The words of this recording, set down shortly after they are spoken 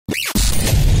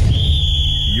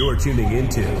You're tuning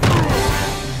into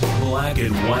Black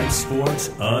and White Sports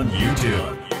on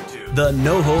YouTube. The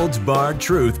no-holds-barred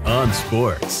truth on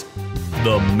sports.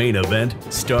 The main event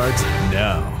starts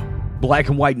now. Black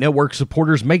and White Network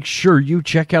supporters, make sure you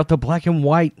check out the Black and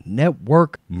White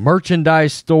Network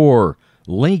merchandise store.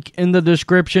 Link in the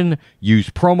description. Use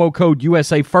promo code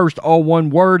USA First, all one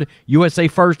word. USA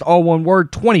First, all one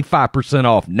word. 25%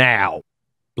 off now.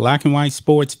 Black and White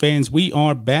sports fans, we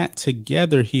are back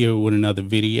together here with another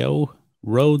video.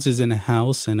 Rhodes is in the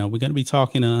house, and we're going to be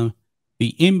talking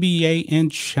the NBA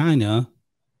and China.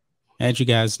 As you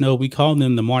guys know, we call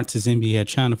them the Marxist NBA of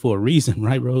China for a reason,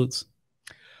 right, Rhodes?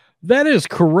 That is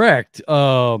correct.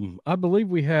 I believe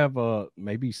we have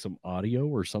maybe some audio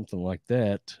or something like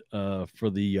that for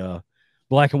the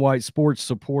Black and White sports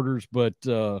supporters, but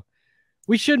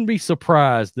we shouldn't be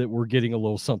surprised that we're getting a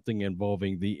little something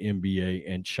involving the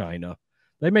NBA and China.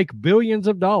 They make billions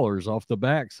of dollars off the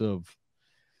backs of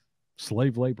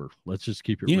slave labor. Let's just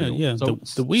keep it real. Yeah. So,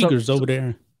 the Uyghurs over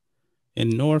there in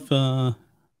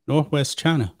northwest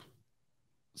China.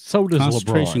 So does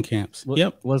concentration LeBron. camps.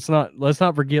 Yep. Let's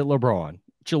not forget LeBron.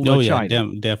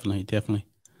 Definitely.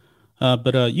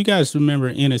 But you guys remember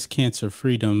Ennis Cancer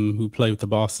Freedom, who played with the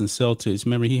Boston Celtics?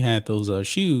 Remember he had those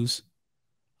shoes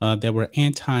that were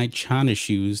anti-China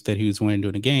shoes that he was wearing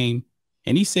during the game,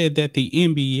 and he said that the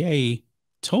NBA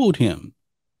told him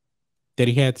that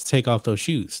he had to take off those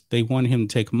shoes. They wanted him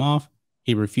to take them off.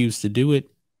 He refused to do it,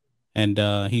 and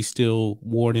he still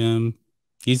wore them.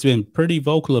 He's been pretty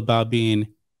vocal about being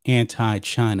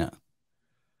anti-China,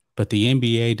 but the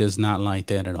NBA does not like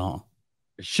that at all.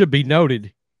 It should be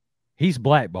noted, he's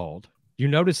blackballed. You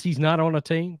notice he's not on a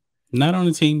team? Not on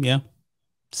a team, yeah.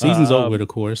 Season's over, of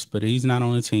course, but he's not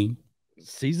on a team.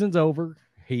 Season's over.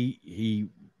 He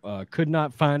could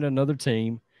not find another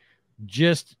team.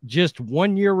 Just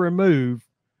 1 year removed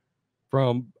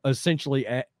from essentially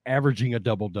averaging a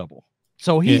double-double.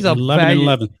 So he's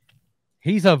 11.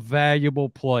 He's a valuable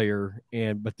player,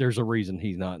 but there's a reason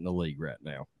he's not in the league right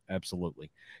now.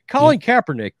 Absolutely. Colin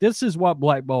Kaepernick, this is what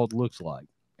blackballed looks like,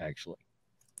 actually.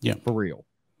 Yeah. For real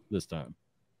this time.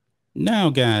 Now,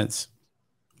 guys,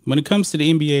 when it comes to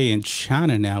the NBA and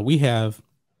China now, we have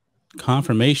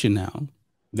confirmation now.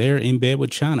 They're in bed with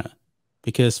China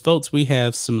because, folks, we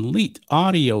have some leaked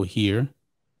audio here,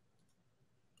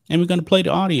 and we're going to play the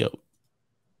audio.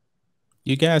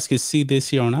 You guys can see this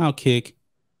here on Outkick.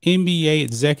 NBA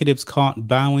executives caught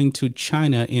bowing to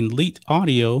China in leaked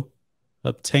audio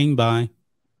obtained by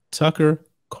Tucker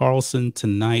Carlson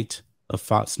tonight of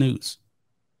Fox News.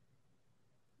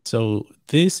 So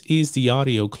this is the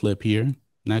audio clip here,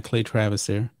 not Clay Travis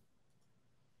there.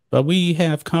 But we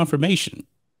have confirmation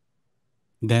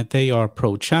that they are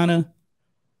pro-China.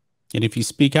 And if you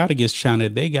speak out against China,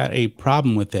 they got a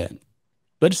problem with that.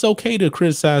 But it's okay to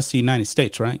criticize the United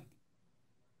States, right?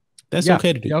 That's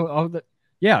okay to do.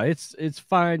 Yeah, it's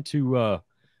fine to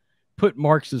put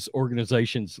Marxist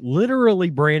organizations literally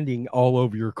branding all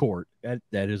over your court. That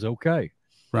is okay.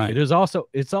 Right. It's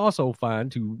also fine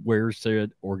to wear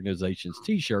said organizations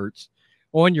T-shirts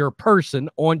on your person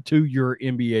onto your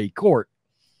NBA court.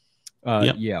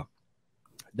 Yeah,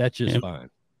 that's just fine.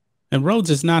 And Rhodes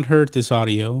has not heard this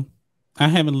audio. I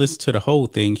haven't listened to the whole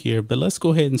thing here, but let's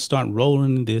go ahead and start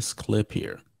rolling this clip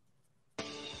here.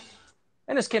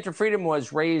 Enes Kanter Freedom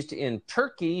was raised in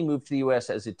Turkey, moved to the U.S.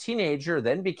 as a teenager,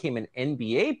 then became an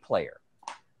NBA player.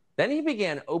 Then he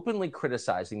began openly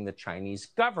criticizing the Chinese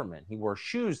government. He wore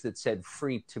shoes that said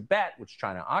Free Tibet, which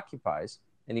China occupies,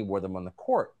 and he wore them on the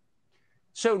court.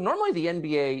 So normally the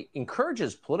NBA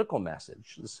encourages political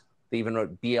messages. They even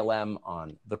wrote BLM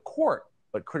on the court,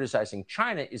 but criticizing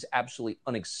China is absolutely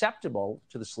unacceptable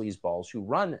to the sleazeballs who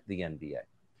run the NBA.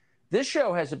 This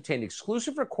show has obtained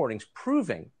exclusive recordings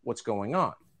proving what's going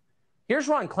on. Here's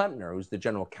Ron Klempner, who's the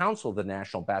general counsel of the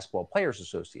National Basketball Players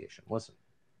Association. Listen.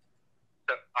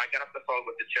 So I got off the phone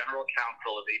with the general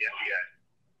counsel of the NBA,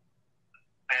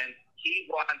 and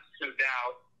he wants to now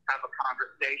have a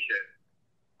conversation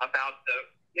about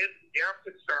their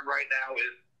concern right now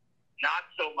is not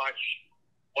so much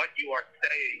what you are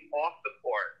saying off the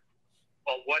court,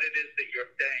 but what it is that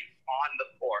you're saying on the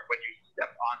court when you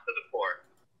step onto the court.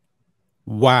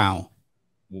 Wow.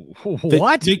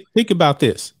 What? Think about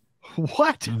this.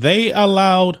 What? They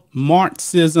allowed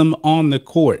Marxism on the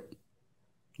court.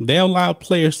 They allowed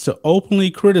players to openly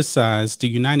criticize the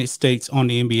United States on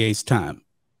the NBA's time.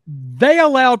 They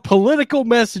allowed political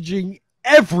messaging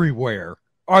everywhere.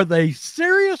 Are they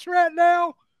serious right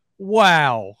now?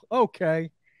 Wow.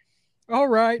 Okay. All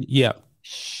right. Yeah.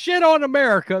 Shit on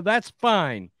America. That's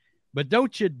fine. But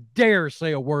don't you dare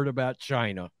say a word about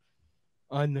China.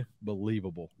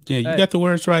 Unbelievable. Yeah, you got the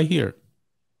words right here. It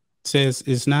says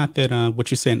it's not that what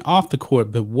you're saying off the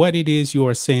court, but what it is you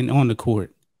are saying on the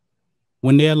court.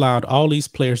 When they allowed all these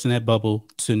players in that bubble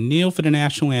to kneel for the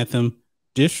national anthem,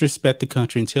 disrespect the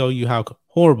country, and tell you how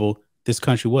horrible this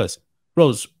country was.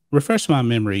 Rose, refresh my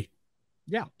memory.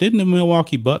 Yeah. Didn't the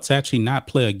Milwaukee Bucks actually not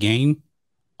play a game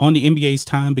on the NBA's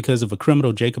time because of a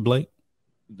criminal, Jacob Blake?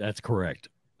 That's correct.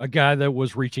 A guy that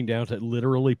was reaching down to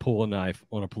literally pull a knife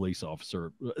on a police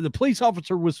officer. The police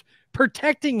officer was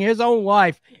protecting his own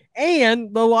life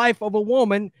and the life of a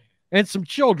woman and some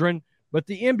children, but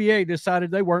the NBA decided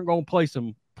they weren't going to play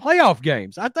some playoff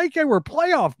games. I think they were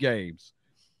playoff games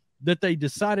that they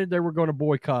decided they were going to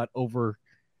boycott over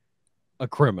a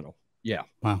criminal. Yeah.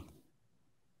 Wow.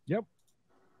 Yep.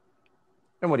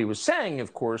 And what he was saying,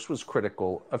 of course, was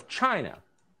critical of China.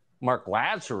 Mark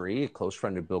Lazary, a close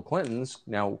friend of Bill Clinton's,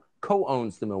 now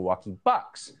co-owns the Milwaukee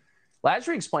Bucks.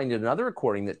 Lazary explained in another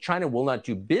recording that China will not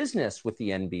do business with the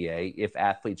NBA if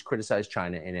athletes criticize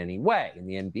China in any way. And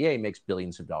the NBA makes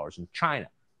billions of dollars in China.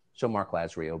 So Mark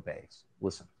Lazary obeys.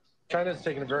 Listen. China's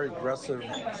taking a very aggressive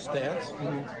stance,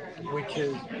 which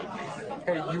is,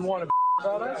 hey, you want to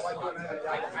about us,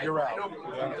 you're out.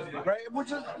 Right?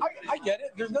 Which is, I get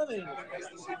it. There's nothing.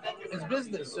 It's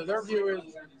business. So their view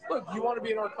is, look, you want to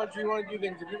be in our country, you want to do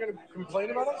things. If you're going to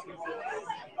complain about us,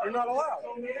 you're not allowed.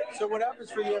 So what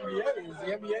happens for the NBA is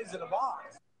the NBA's in a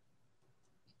box.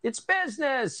 It's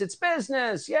business. It's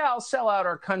business. Yeah, I'll sell out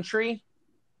our country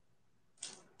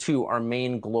to our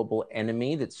main global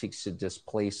enemy that seeks to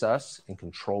displace us and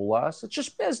control us. It's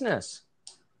just business.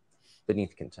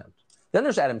 Beneath contempt. Then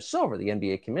there's Adam Silver, the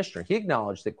NBA commissioner. He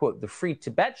acknowledged that, quote, the free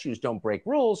Tibet shoes don't break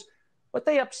rules, but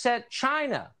they upset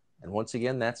China. And once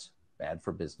again, that's bad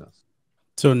for business.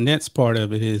 So the next part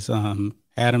of it is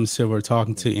Adam Silver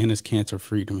talking to Enes Kanter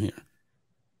Freedom here.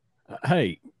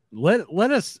 Hey,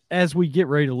 let us, as we get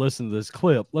ready to listen to this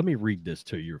clip, let me read this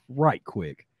to you right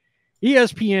quick.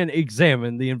 ESPN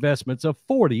examined the investments of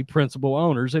 40 principal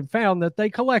owners and found that they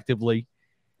collectively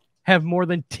have more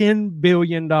than $10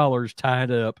 billion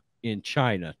tied up in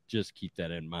China. Just keep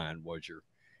that in mind as you're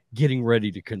getting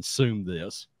ready to consume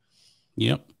this.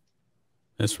 Yep.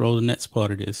 Let's roll the next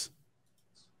part of this.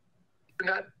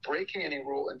 You're not breaking any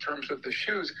rule in terms of the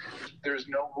shoes. There's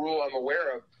no rule I'm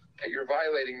aware of that you're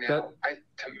violating now. I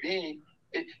think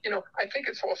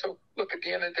it's also, look, at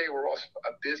the end of the day, we're also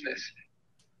a business.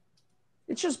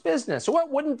 It's just business. So what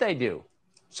wouldn't they do?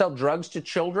 Sell drugs to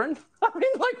children? I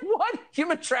mean, like what?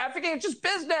 Human trafficking? It's just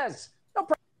business. No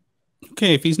problem.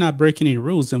 Okay, if he's not breaking any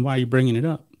rules, then why are you bringing it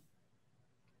up?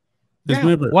 Yeah,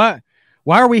 remember, why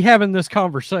are we having this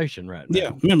conversation right now?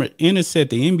 Yeah, remember, Enes said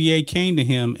the NBA came to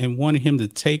him and wanted him to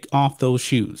take off those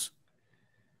shoes.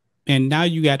 And now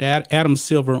you got Adam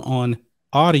Silver on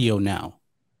audio now.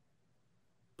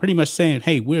 Pretty much saying,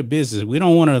 hey, we're a business. We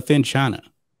don't want to offend China.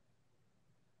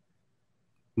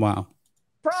 Wow.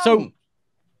 So,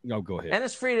 no, go ahead.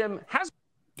 Enes Freedom has.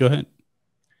 Go ahead.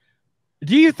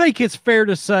 Do you think it's fair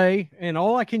to say, and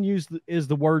all I can use is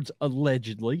the words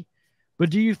allegedly,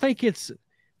 but do you think it's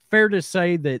fair to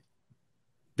say that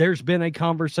there's been a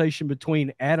conversation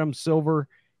between Adam Silver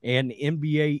and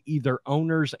NBA either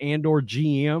owners and or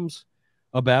GMs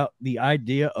about the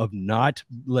idea of not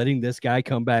letting this guy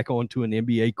come back onto an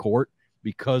NBA court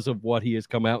because of what he has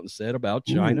come out and said about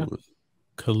China? Ooh,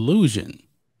 collusion.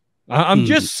 I'm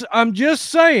just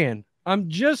saying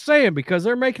because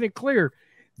they're making it clear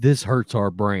this hurts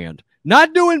our brand.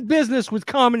 Not doing business with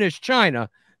communist China.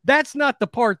 That's not the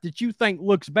part that you think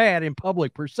looks bad in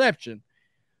public perception.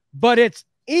 But it's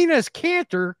Enes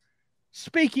Kanter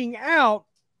speaking out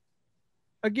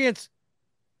against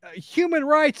human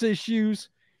rights issues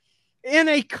in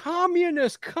a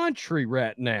communist country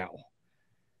right now.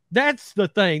 That's the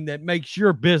thing that makes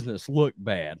your business look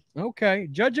bad. Okay.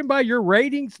 Judging by your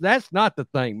ratings, that's not the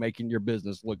thing making your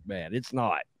business look bad. It's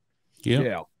not. Yep.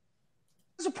 Yeah.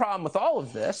 There's a problem with all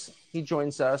of this. He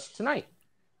joins us tonight.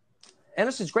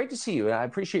 Enes, it's great to see you, and I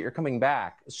appreciate your coming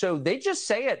back. So they just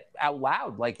say it out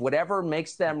loud, like whatever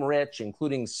makes them rich,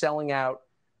 including selling out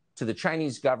to the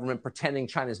Chinese government, pretending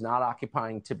China's not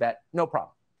occupying Tibet, no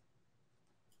problem.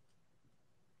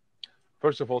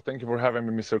 First of all, thank you for having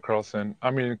me, Mr. Carlson.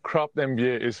 I mean, Corrupt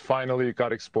NBA is finally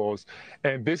got exposed.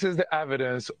 And this is the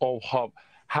evidence of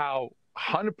how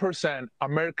 100%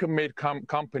 American-made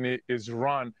company is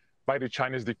run by the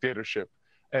Chinese dictatorship.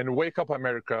 And Wake Up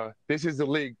America, this is the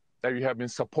league that you have been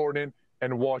supporting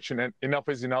and watching, and enough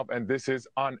is enough, and this is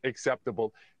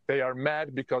unacceptable. They are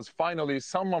mad because finally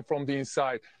someone from the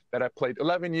inside that I played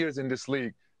 11 years in this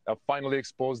league that finally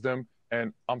exposed them,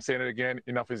 and I'm saying it again,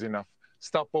 enough is enough.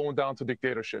 Stop bowing down to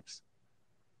dictatorships.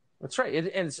 That's right.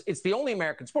 And it's the only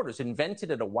American sport. It was invented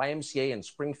at a YMCA in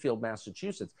Springfield,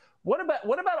 Massachusetts. What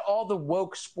about all the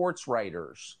woke sports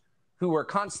writers who are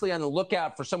constantly on the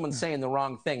lookout for someone saying the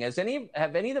wrong thing?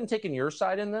 Have any of them taken your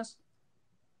side in this?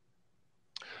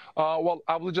 Well,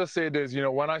 I will just say this. You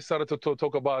know, when I started to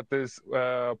talk about these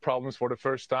problems for the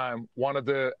first time, one of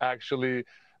the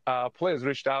players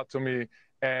reached out to me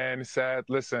and said,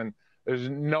 listen, there's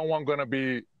no one going to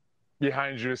be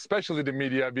behind you, especially the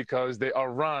media, because they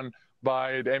are run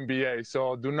by the NBA.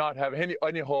 So do not have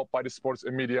any hope by the sports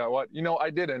and media. I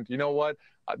didn't. You know what?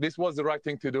 This was the right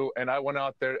thing to do, and I went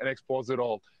out there and exposed it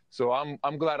all. So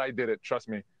I'm glad I did it. Trust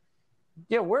me.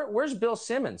 Yeah, where's Bill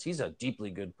Simmons? He's a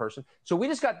deeply good person. So we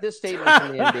just got this statement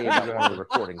from the NBA about one of the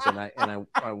recordings, and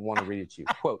I want to read it to you.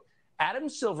 Quote, Adam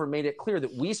Silver made it clear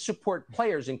that we support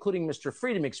players, including Mr.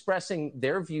 Freedom, expressing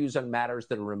their views on matters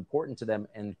that are important to them,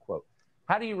 end quote.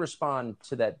 How do you respond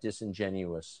to that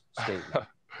disingenuous statement?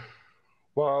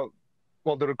 Well,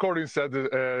 the recording said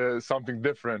something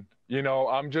different. You know,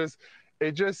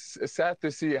 it's just sad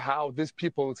to see how these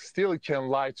people still can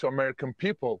lie to American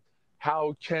people.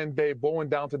 How can they, bowing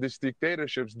down to these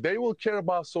dictatorships, they will care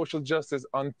about social justice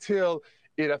until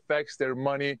it affects their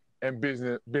money and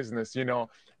business. You know,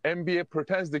 NBA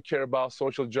pretends to care about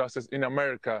social justice in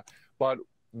America, but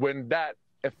when that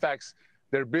affects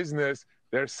their business,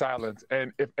 they're silent.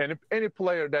 And if any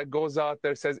player that goes out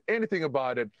there says anything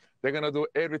about it, they're going to do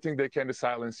everything they can to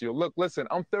silence you. Look, listen,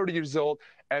 I'm 30 years old,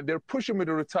 and they're pushing me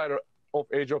to retire of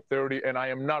age of 30, and I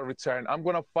am not retiring. I'm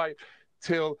going to fight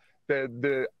till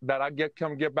that I get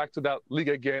back to that league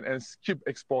again and keep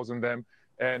exposing them.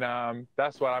 And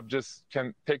that's why I just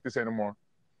can't take this anymore.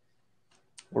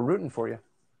 We're rooting for you.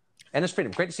 And it's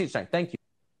Freedom. Great to see you tonight. Thank you.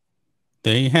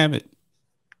 There you have it.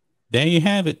 There you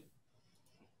have it.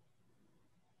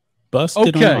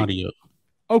 Busted on audio.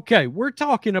 Okay, we're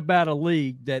talking about a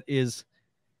league that is,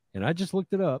 and I just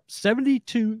looked it up,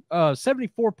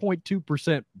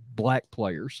 74.2% black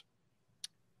players.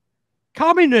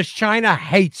 Communist China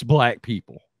hates black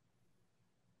people.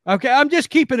 Okay, I'm just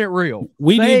keeping it real.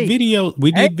 We did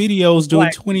videos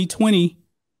during 2020.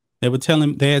 They were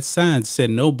telling, they had signs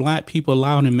said no black people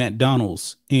allowed in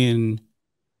McDonald's in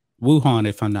Wuhan,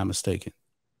 if I'm not mistaken.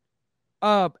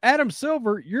 Adam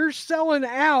Silver, you're selling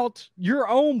out your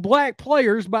own black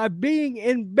players by being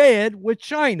in bed with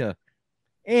China.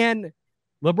 And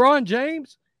LeBron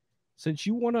James, since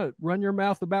you want to run your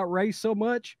mouth about race so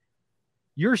much,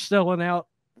 you're selling out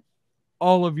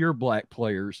all of your black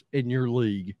players in your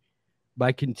league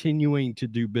by continuing to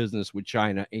do business with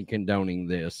China and condoning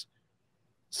this.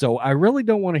 So I really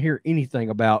don't want to hear anything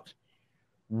about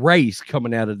race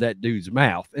coming out of that dude's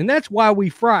mouth. And that's why we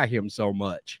fry him so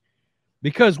much.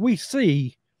 Because we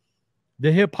see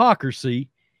the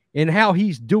hypocrisy in how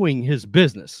he's doing his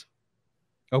business.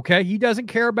 Okay? He doesn't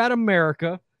care about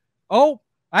America. Oh,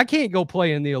 I can't go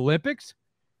play in the Olympics.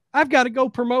 I've got to go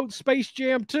promote Space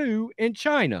Jam 2 in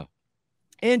China.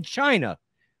 In China,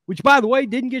 which, by the way,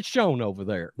 didn't get shown over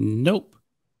there. Nope.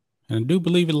 And I do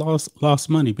believe it lost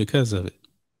money because of it.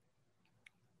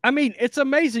 I mean, it's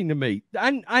amazing to me.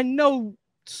 I know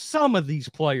some of these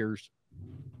players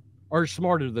are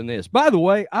smarter than this. By the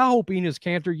way, I hope Enes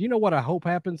Kanter, you know what I hope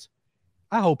happens?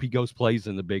 I hope he plays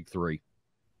in the Big Three.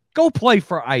 Go play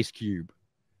for Ice Cube.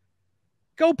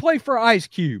 Go play for Ice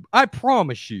Cube. I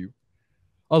promise you,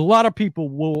 a lot of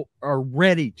people are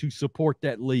ready to support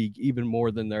that league even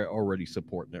more than they're already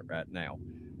supporting it right now.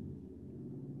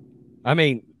 I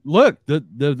mean, look,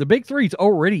 the Big Three's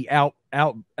already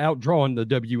outdrawing the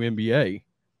WNBA.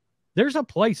 There's a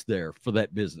place there for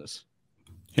that business.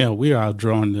 Yeah, we are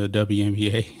outdrawing the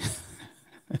WNBA.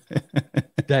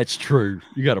 That's true.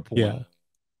 You got a point. Yeah.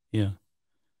 Yeah.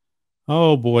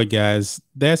 Oh, boy, guys.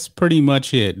 That's pretty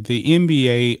much it. The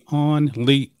NBA on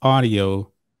leak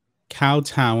audio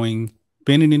kowtowing,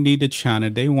 bending the knee to China.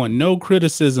 They want no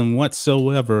criticism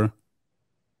whatsoever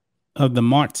of the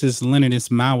Marxist, Leninist,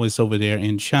 Maoists over there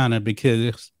in China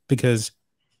because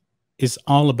it's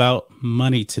all about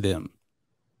money to them.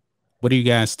 What do you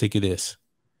guys think of this?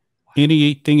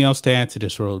 Anything else to add to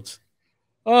this, Rhodes?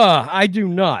 I do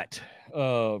not.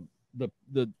 The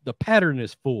pattern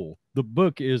is full. The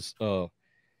book is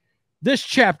this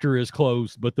chapter is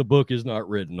closed, but the book is not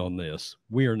written on this.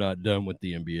 We are not done with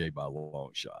the NBA by a long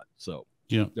shot. So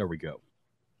yeah, there we go.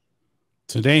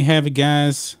 So there you have it,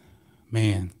 guys.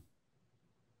 Man,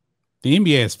 the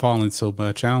NBA has fallen so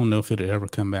much. I don't know if it'll ever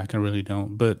come back. I really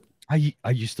don't. But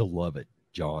I used to love it,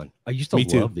 John. I used to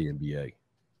love the NBA.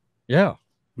 Yeah.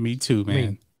 Me too, man. I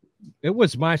mean, it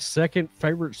was my second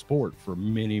favorite sport for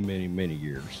many, many, many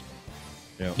years.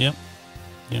 Yeah.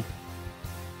 Yep.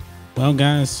 Well,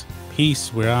 guys,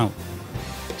 Peace. We're out.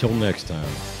 Till next time.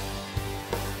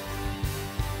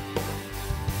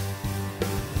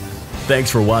 Thanks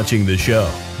for watching the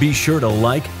show. Be sure to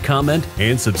like, comment,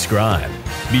 and subscribe.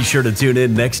 Be sure to tune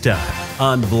in next time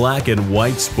on Black and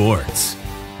White Sports.